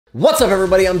What's up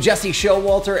everybody, I'm Jesse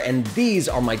Showalter and these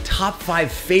are my top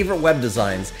 5 favorite web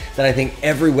designs that I think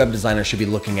every web designer should be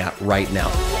looking at right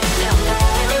now.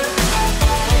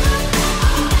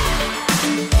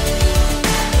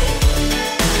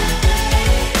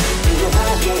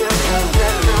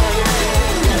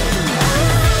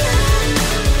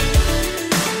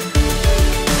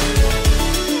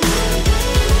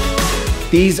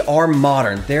 These are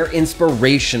modern, they're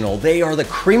inspirational, they are the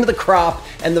cream of the crop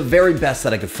and the very best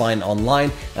that I could find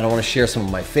online, and I want to share some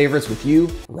of my favorites with you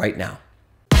right now.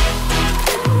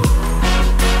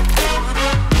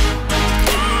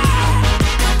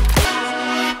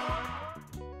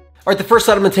 All right, the first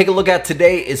site I'm gonna take a look at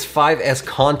today is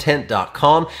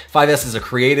 5scontent.com. 5S is a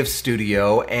creative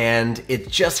studio and it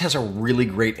just has a really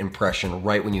great impression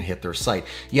right when you hit their site.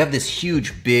 You have this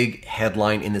huge big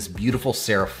headline in this beautiful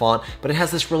serif font, but it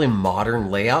has this really modern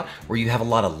layout where you have a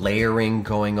lot of layering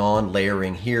going on,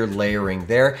 layering here, layering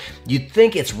there. You'd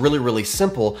think it's really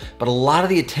simple, but a lot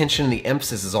of the attention and the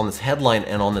emphasis is on this headline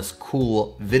and on this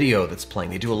cool video that's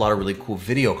playing. They do a lot of really cool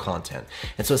video content.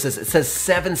 And so it says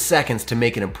 7 seconds to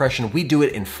make an impression. We do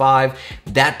it in 5.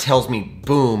 That tells me,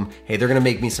 boom, hey, they're gonna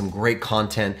make me some great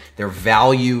content. Their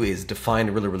value is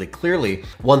defined really clearly.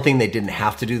 One thing they didn't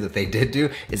have to do that they did do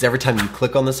is every time you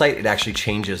click on the site, it actually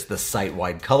changes the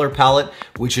site-wide color palette,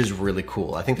 which is really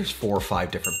cool. I think there's 4 or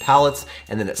 5 different palettes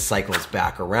and then it cycles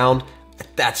back around.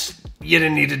 You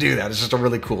didn't need to do that. It's just a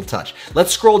really cool touch.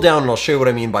 Let's scroll down and I'll show you what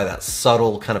I mean by that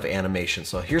subtle kind of animation.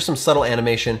 So here's some subtle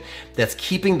animation that's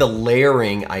keeping the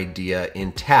layering idea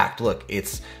intact. Look,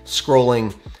 it's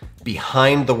scrolling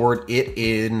behind the word it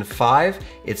in 5,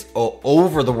 it's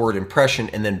over the word impression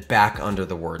and then back under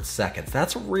the word seconds.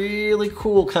 That's a really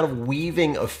cool kind of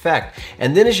weaving effect.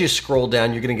 And then as you scroll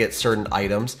down, you're gonna get certain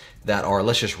items that are,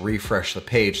 let's just refresh the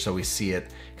page so we see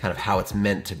it kind of how it's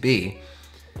meant to be.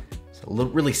 A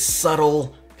little really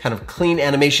subtle, kind of clean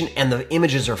animation, and the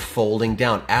images are folding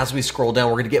down. As we scroll down,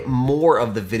 we're gonna get more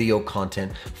of the video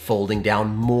content folding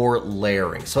down, more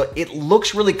layering. So it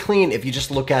looks really clean if you just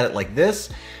look at it like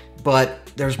this, but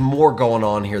there's more going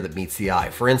on here that meets the eye.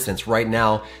 For instance, right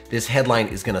now, this headline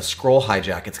is gonna scroll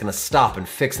hijack, it's gonna stop and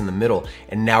fix in the middle,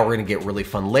 and now we're gonna get really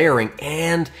fun layering,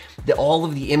 and all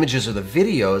of the images or the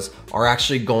videos are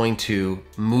actually going to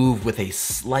move with a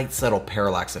slight subtle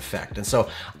parallax effect. And so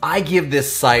I give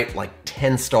this site like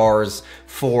 10 stars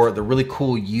for the really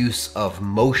cool use of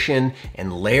motion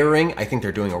and layering. I think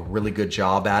they're doing a really good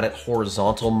job at it.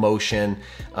 Horizontal motion,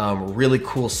 really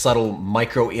cool subtle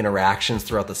micro interactions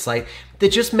throughout the site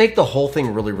that just make the whole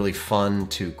thing really fun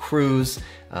to cruise.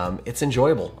 It's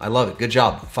enjoyable. I love it. Good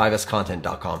job,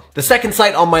 5scontent.com. The second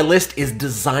site on my list is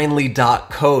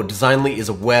Designly.co. Designly is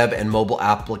a web and mobile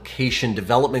application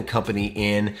development company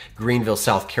in Greenville,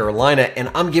 South Carolina, and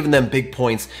I'm giving them big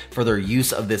points for their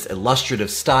use of this illustrative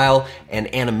style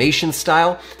and animation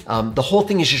style. The whole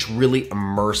thing is just really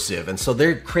immersive, and so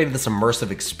they created this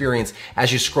immersive experience.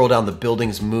 As you scroll down, the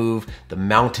buildings move, the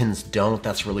mountains don't.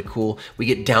 That's really cool. We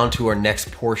get down to our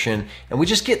next portion, and we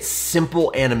just get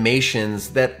simple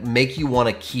animations that make you want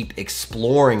to keep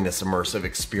exploring this immersive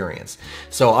experience.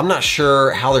 So I'm not sure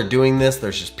how they're doing this.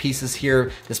 There's just pieces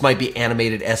here. This might be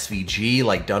animated SVG,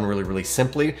 like done really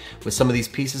simply with some of these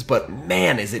pieces, but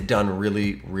man, is it done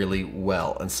really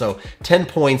well. And so 10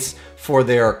 points for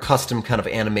their custom kind of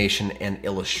animation and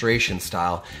illustration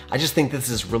style. I just think this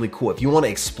is really cool. If you want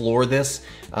to explore this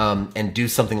and do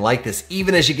something like this,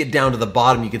 even as you get down to the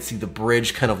bottom, you can see the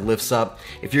bridge kind of lifts up.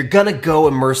 If you're gonna go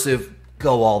immersive,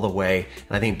 go all the way.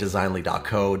 And I think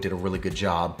Designly.co did a really good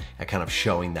job at kind of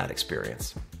showing that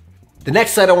experience. The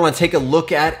next site I want to take a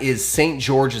look at is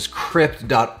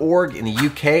stgeorgescrypt.org in the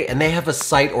UK, and they have a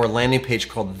site or a landing page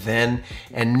called Then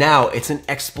and Now. It's an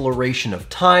exploration of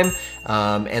time,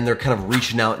 and they're kind of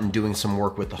reaching out and doing some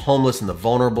work with the homeless and the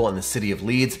vulnerable in the city of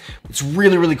Leeds. It's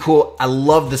really cool. I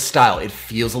love the style. It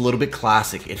feels a little bit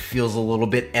classic. It feels a little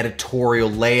bit editorial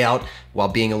layout while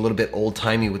being a little bit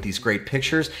old-timey with these great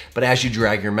pictures. But as you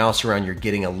drag your mouse around, you're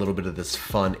getting a little bit of this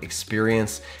fun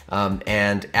experience.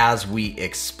 And as we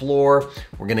explore,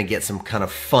 we're gonna get some kind of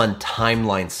fun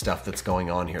timeline stuff that's going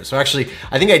on here. So actually,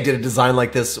 I think I did a design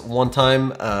like this one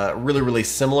time, really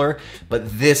similar,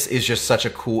 but this is just such a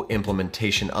cool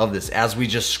implementation of this. As we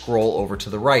just scroll over to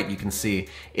the right, you can see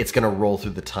it's gonna roll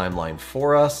through the timeline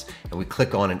for us, and we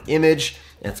click on an image,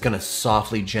 and it's gonna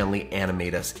softly, gently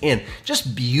animate us in.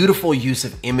 Just beautiful use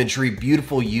of imagery,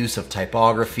 beautiful use of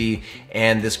typography,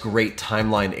 and this great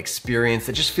timeline experience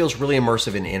that just feels really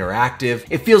immersive and interactive.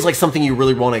 It feels like something you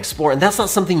really wanna explore, and that's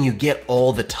not something you get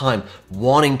all the time,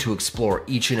 wanting to explore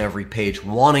each and every page,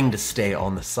 wanting to stay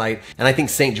on the site. And I think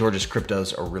St. George's Crypto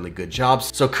does a really good job.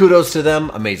 So kudos to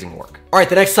them, amazing work. All right,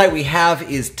 the next site we have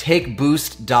is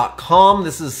takeboost.com.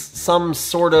 This is some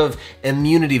sort of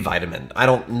immunity vitamin. I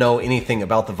don't know anything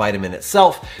about the vitamin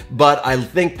itself, but I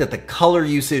think that the color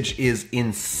usage is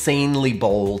insanely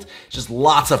bold. Just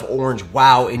lots of orange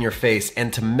wow in your face.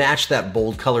 And to match that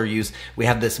bold color use, we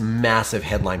have this massive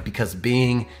headline, because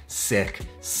being sick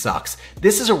sucks.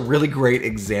 This is a really great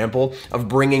example of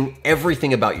bringing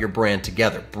everything about your brand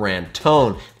together. Brand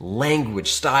tone,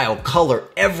 language, style, color,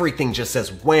 everything just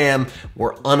says wham.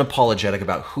 We're unapologetic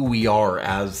about who we are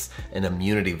as an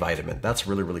immunity vitamin. That's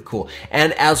really, really cool.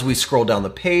 And as we scroll down the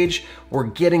page, we're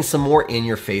getting some more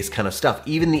in-your-face kind of stuff.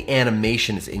 Even the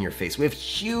animation is in your face. We have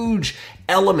huge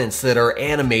elements that are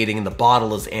animating, and the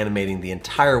bottle is animating the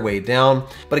entire way down.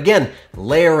 But again,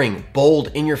 layering,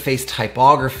 bold, in-your-face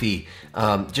typography,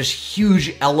 just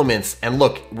huge elements. And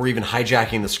look, we're even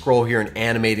hijacking the scroll here and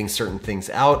animating certain things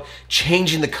out,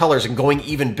 changing the colors and going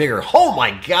even bigger. Oh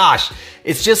my gosh,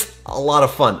 it's just a lot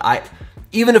of fun.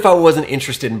 Even if I wasn't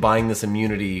interested in buying this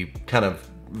immunity kind of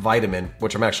vitamin,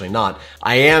 which I'm actually not,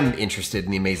 I am interested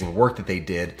in the amazing work that they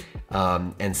did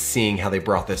and seeing how they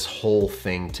brought this whole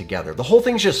thing together. The whole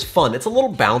thing's just fun. It's a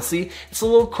little bouncy, it's a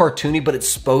little cartoony, but it's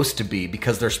supposed to be,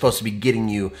 because they're supposed to be getting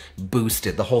you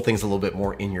boosted. The whole thing's a little bit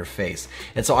more in your face.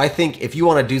 And so I think if you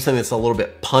want to do something that's a little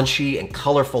bit punchy and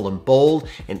colorful and bold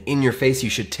and in your face, you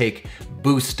should take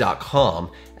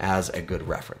boost.com as a good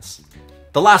reference.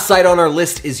 The last site on our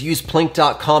list is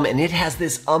useplink.com, and it has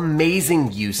this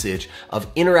amazing usage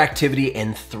of interactivity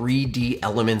and 3D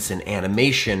elements and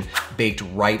animation baked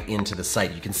right into the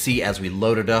site. You can see as we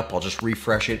load it up, I'll just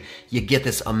refresh it, you get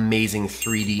this amazing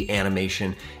 3D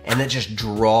animation, and it just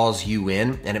draws you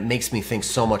in, and it makes me think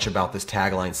so much about this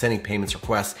tagline: sending payments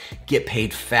requests, get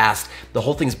paid fast. The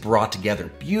whole thing's brought together.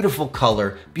 Beautiful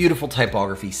color, beautiful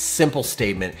typography, simple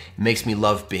statement. It makes me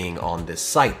love being on this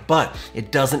site, but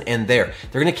it doesn't end there.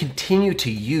 They're going to continue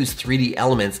to use 3D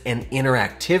elements and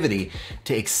interactivity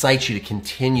to excite you to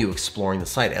continue exploring the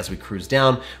site. As we cruise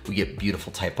down, we get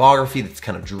beautiful typography that's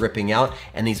kind of dripping out,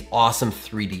 and these awesome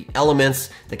 3D elements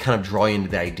that kind of draw you into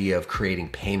the idea of creating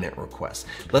payment requests.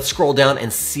 Let's scroll down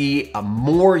and see a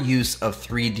more use of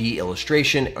 3D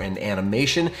illustration and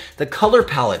animation. The color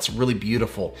palette's really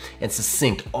beautiful and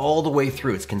succinct all the way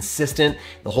through. It's consistent.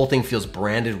 The whole thing feels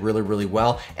branded really, really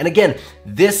well. And again,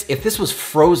 if this was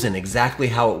frozen exactly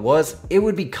how it was, it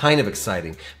would be kind of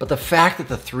exciting. But the fact that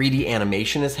the 3D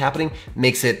animation is happening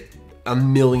makes it a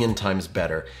million times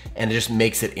better, and it just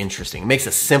makes it interesting. It makes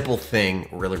a simple thing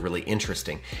really, really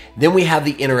interesting. Then we have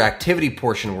the interactivity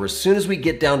portion, where as soon as we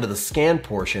get down to the scan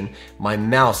portion, my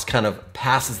mouse kind of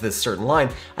passes this certain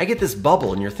line, I get this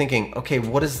bubble, and you're thinking, okay,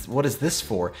 what is this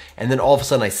for? And then all of a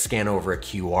sudden I scan over a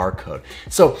QR code.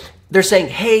 So they're saying,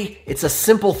 hey, it's a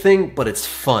simple thing, but it's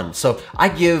fun. So I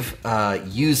give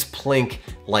useplink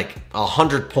like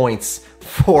 100 points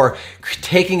for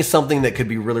taking something that could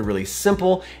be really, really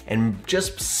simple and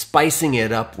just spicing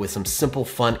it up with some simple,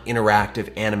 fun,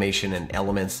 interactive animation and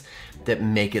elements that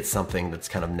make it something that's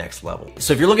kind of next level.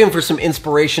 So if you're looking for some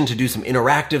inspiration to do some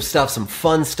interactive stuff, some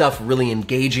fun stuff, really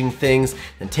engaging things,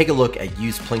 then take a look at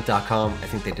useplink.com. I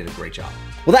think they did a great job.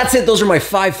 Well, that's it. Those are my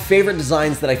 5 favorite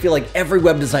designs that I feel like every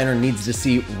web designer needs to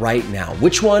see right now.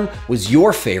 Which one was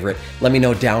your favorite? Let me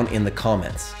know down in the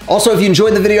comments. Also, if you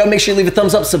enjoyed the video, make sure you leave a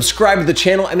thumbs up, subscribe to the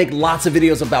channel. I make lots of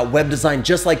videos about web design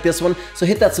just like this one. So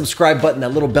hit that subscribe button, that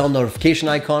little bell notification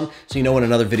icon, so you know when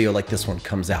another video like this one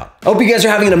comes out. I hope you guys are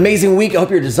having an amazing week. I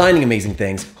hope you're designing amazing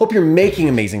things. Hope you're making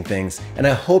amazing things. And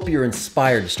I hope you're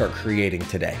inspired to start creating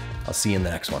today. I'll see you in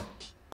the next one.